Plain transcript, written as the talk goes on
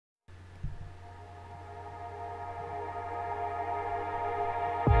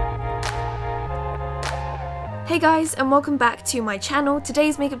Hey guys, and welcome back to my channel.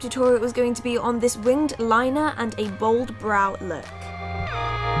 Today's makeup tutorial is going to be on this winged liner and a bold brow look.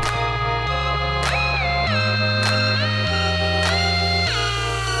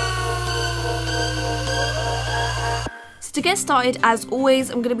 So to get started, as always,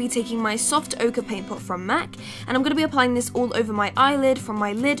 I'm going to be taking my soft ochre paint pot from MAC, and I'm going to be applying this all over my eyelid, from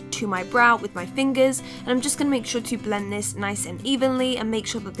my lid to my brow with my fingers, and I'm just going to make sure to blend this nice and evenly and make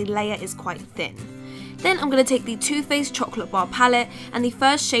sure that the layer is quite thin. Then I'm going to take the Too Faced Chocolate Bar palette, and the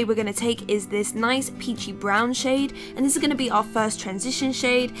first shade we're going to take is this nice peachy brown shade, and this is going to be our first transition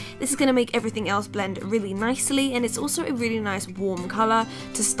shade. This is going to make everything else blend really nicely, and it's also a really nice warm colour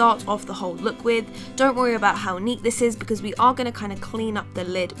to start off the whole look with. Don't worry about how neat this is because we are going to kind of clean up the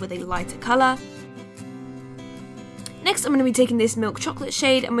lid with a lighter colour. Next, I'm going to be taking this milk chocolate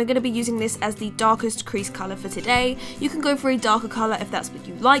shade, and we're going to be using this as the darkest crease colour for today. You can go for a darker colour if that's what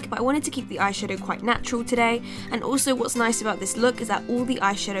you like, but I wanted to keep the eyeshadow quite natural today. And also what's nice about this look is that all the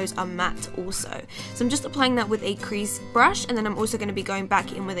eyeshadows are matte also. So I'm just applying that with a crease brush, and then I'm also going to be going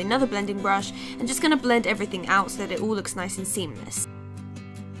back in with another blending brush and just going to blend everything out so that it all looks nice and seamless.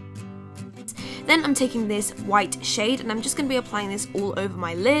 Then I'm taking this white shade, and I'm just going to be applying this all over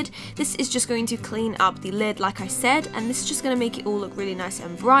my lid. This is just going to clean up the lid like I said, and this is just going to make it all look really nice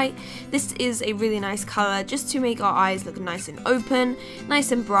and bright. This is a really nice colour just to make our eyes look nice and open,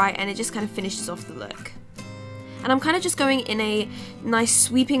 nice and bright, and it just kind of finishes off the look. And I'm kind of just going in a nice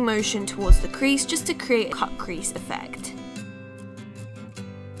sweeping motion towards the crease just to create a cut crease effect.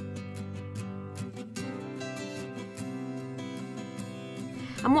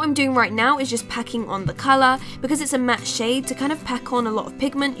 And what I'm doing right now is just packing on the colour. Because it's a matte shade, to kind of pack on a lot of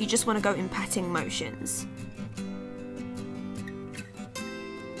pigment, you just want to go in patting motions.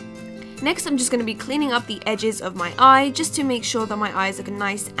 Next, I'm just going to be cleaning up the edges of my eye just to make sure that my eyes look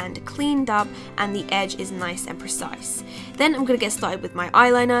nice and cleaned up and the edge is nice and precise. Then I'm going to get started with my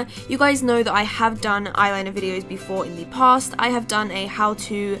eyeliner. You guys know that I have done eyeliner videos before in the past. I have done a how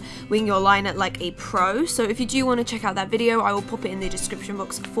to wing your liner like a pro, so if you do want to check out that video, I will pop it in the description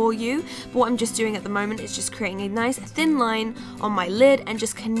box for you. But what I'm just doing at the moment is just creating a nice thin line on my lid and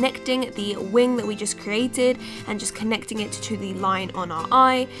just connecting the wing that we just created and just connecting it to the line on our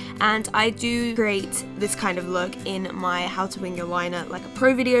eye. And I do create this kind of look in my how to wing your liner like a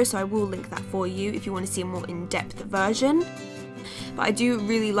pro video, so I will link that for you if you want to see a more in-depth version. But I do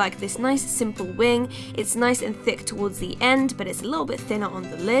really like this nice simple wing. It's nice and thick towards the end, but it's a little bit thinner on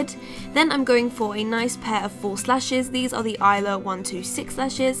the lid. Then I'm going for a nice pair of false lashes. These are the Eyelure 126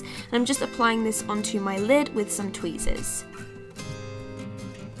 lashes, and I'm just applying this onto my lid with some tweezers.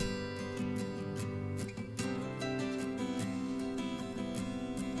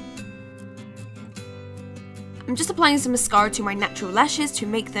 I'm just applying some mascara to my natural lashes to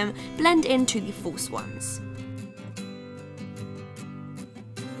make them blend into the false ones.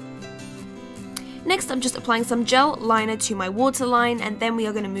 Next, I'm just applying some gel liner to my waterline, and then we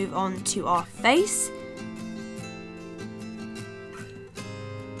are going to move on to our face.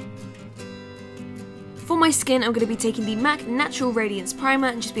 For my skin, I'm going to be taking the MAC Natural Radiance Primer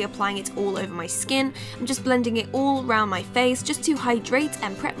and just be applying it all over my skin. I'm just blending it all around my face just to hydrate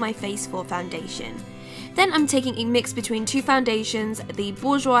and prep my face for foundation. Then I'm taking a mix between two foundations, the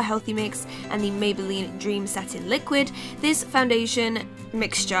Bourjois Healthy Mix and the Maybeline Dream Satin Liquid. This foundation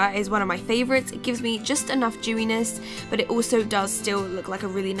mixture is one of my favourites. It gives me just enough dewiness, but it also does still look like a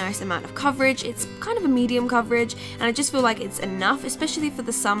really nice amount of coverage. It's kind of a medium coverage, and I just feel like it's enough, especially for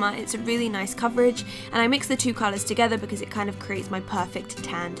the summer. It's a really nice coverage, and I mix the two colours together because it kind of creates my perfect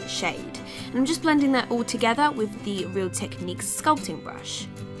tanned shade. And I'm just blending that all together with the Real Techniques sculpting brush.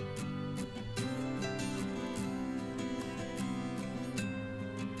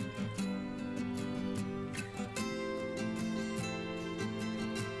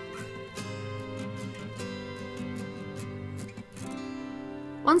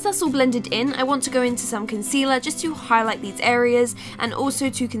 Once that's all blended in, I want to go into some concealer just to highlight these areas and also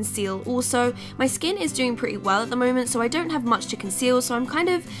to conceal also. My skin is doing pretty well at the moment, so I don't have much to conceal, so I'm kind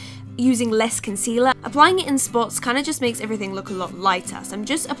of using less concealer. Applying it in spots kind of just makes everything look a lot lighter, so I'm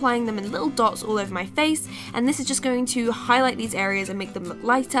just applying them in little dots all over my face, and this is just going to highlight these areas and make them look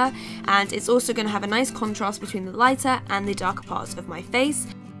lighter, and it's also going to have a nice contrast between the lighter and the darker parts of my face.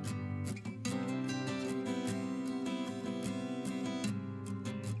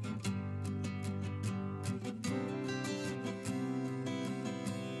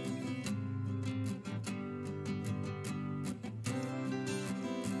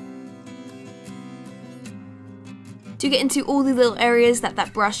 To get into all the little areas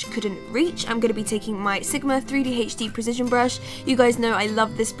that brush couldn't reach, I'm going to be taking my Sigma 3D HD Precision brush. You guys know I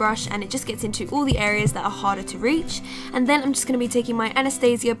love this brush and it just gets into all the areas that are harder to reach. And then I'm just going to be taking my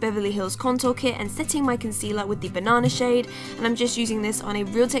Anastasia Beverly Hills Contour Kit and setting my concealer with the banana shade, and I'm just using this on a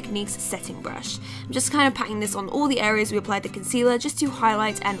Real Techniques setting brush. I'm just kind of patting this on all the areas we applied the concealer just to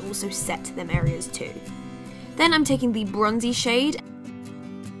highlight and also set them areas too. Then I'm taking the bronzy shade.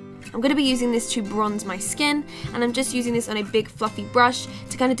 I'm going to be using this to bronze my skin, and I'm just using this on a big fluffy brush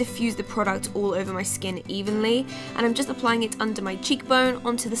to kind of diffuse the product all over my skin evenly, and I'm just applying it under my cheekbone,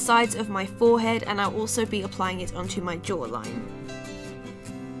 onto the sides of my forehead, and I'll also be applying it onto my jawline.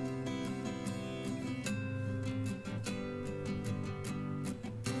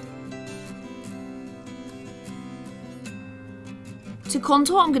 To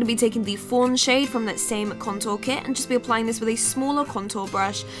contour, I'm going to be taking the Fawn shade from that same contour kit and just be applying this with a smaller contour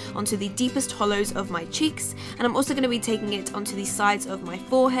brush onto the deepest hollows of my cheeks, and I'm also going to be taking it onto the sides of my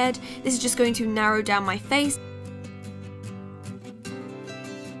forehead. This is just going to narrow down my face.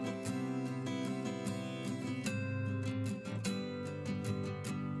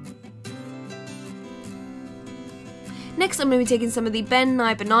 Next, I'm going to be taking some of the Ben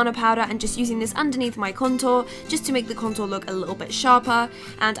Nye banana powder and just using this underneath my contour just to make the contour look a little bit sharper.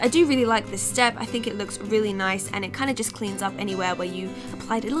 And I do really like this step. I think it looks really nice and it kind of just cleans up anywhere where you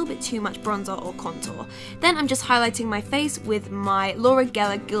applied a little bit too much bronzer or contour. Then I'm just highlighting my face with my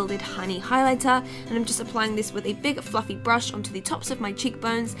L'Oreal Gilded Honey highlighter, and I'm just applying this with a big fluffy brush onto the tops of my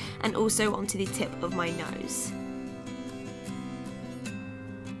cheekbones and also onto the tip of my nose.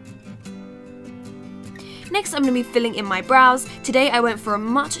 Next, I'm going to be filling in my brows. Today I went for a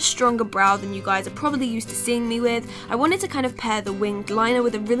much stronger brow than you guys are probably used to seeing me with. I wanted to kind of pair the winged liner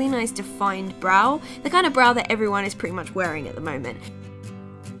with a really nice defined brow, the kind of brow that everyone is pretty much wearing at the moment.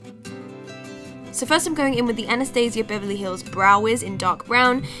 So first I'm going in with the Anastasia Beverly Hills Brow Wiz in dark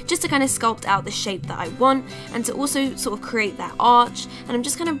brown, just to kind of sculpt out the shape that I want and to also sort of create that arch, and I'm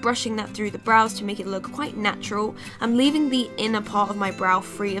just kind of brushing that through the brows to make it look quite natural. I'm leaving the inner part of my brow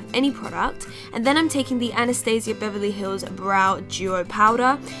free of any product, and then I'm taking the Anastasia Beverly Hills Brow Duo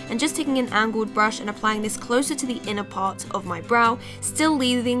Powder and just taking an angled brush and applying this closer to the inner part of my brow, still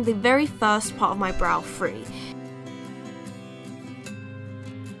leaving the very first part of my brow free.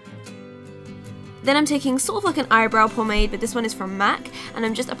 Then I'm taking sort of like an eyebrow pomade, but this one is from MAC, and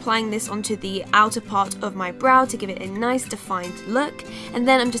I'm just applying this onto the outer part of my brow to give it a nice defined look. And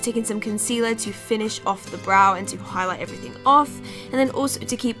then I'm just taking some concealer to finish off the brow and to highlight everything off. And then also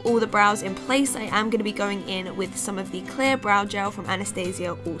to keep all the brows in place, I am going to be going in with some of the clear brow gel from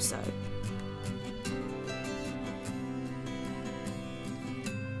Anastasia also.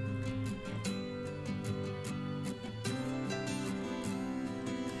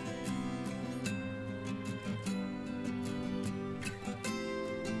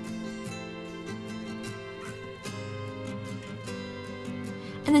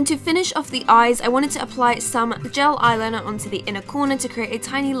 And then to finish off the eyes, I wanted to apply some gel eyeliner onto the inner corner to create a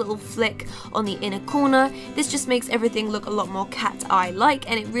tiny little flick on the inner corner. This just makes everything look a lot more cat eye-like,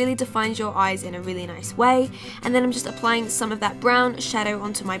 and it really defines your eyes in a really nice way. And then I'm just applying some of that brown shadow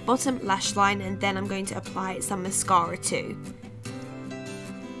onto my bottom lash line, and then I'm going to apply some mascara too.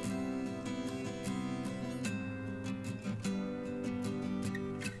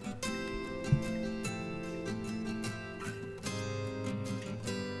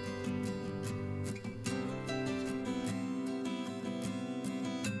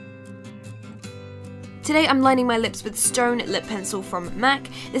 Today I'm lining my lips with Stone Lip Pencil from MAC.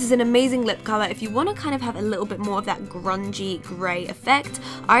 This is an amazing lip colour if you want to kind of have a little bit more of that grungy grey effect.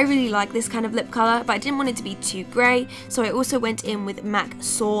 I really like this kind of lip colour, but I didn't want it to be too grey, so I also went in with MAC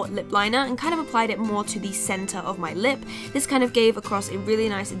Soar Lip Liner and kind of applied it more to the centre of my lip. This kind of gave across a really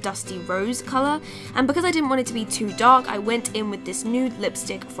nice dusty rose colour, and because I didn't want it to be too dark, I went in with this nude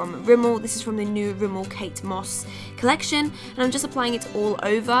lipstick from Rimmel. This is from the new Rimmel Kate Moss collection, and I'm just applying it all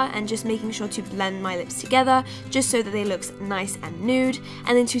over and just making sure to blend my lips together just so that they look nice and nude.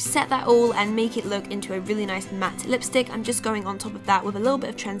 And then to set that all and make it look into a really nice matte lipstick, I'm just going on top of that with a little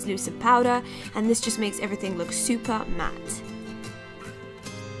bit of translucent powder, and this just makes everything look super matte.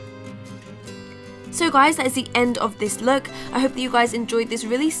 So guys, that is the end of this look. I hope that you guys enjoyed this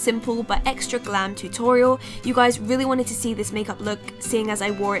really simple but extra glam tutorial. You guys really wanted to see this makeup look, seeing as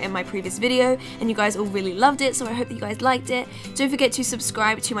I wore it in my previous video, and you guys all really loved it, so I hope that you guys liked it. Don't forget to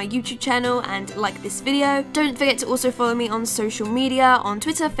subscribe to my YouTube channel and like this video. Don't forget to also follow me on social media, on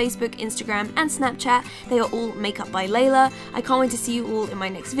Twitter, Facebook, Instagram and Snapchat. They are all Makeup by Leyla. I can't wait to see you all in my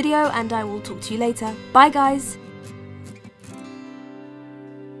next video, and I will talk to you later. Bye guys!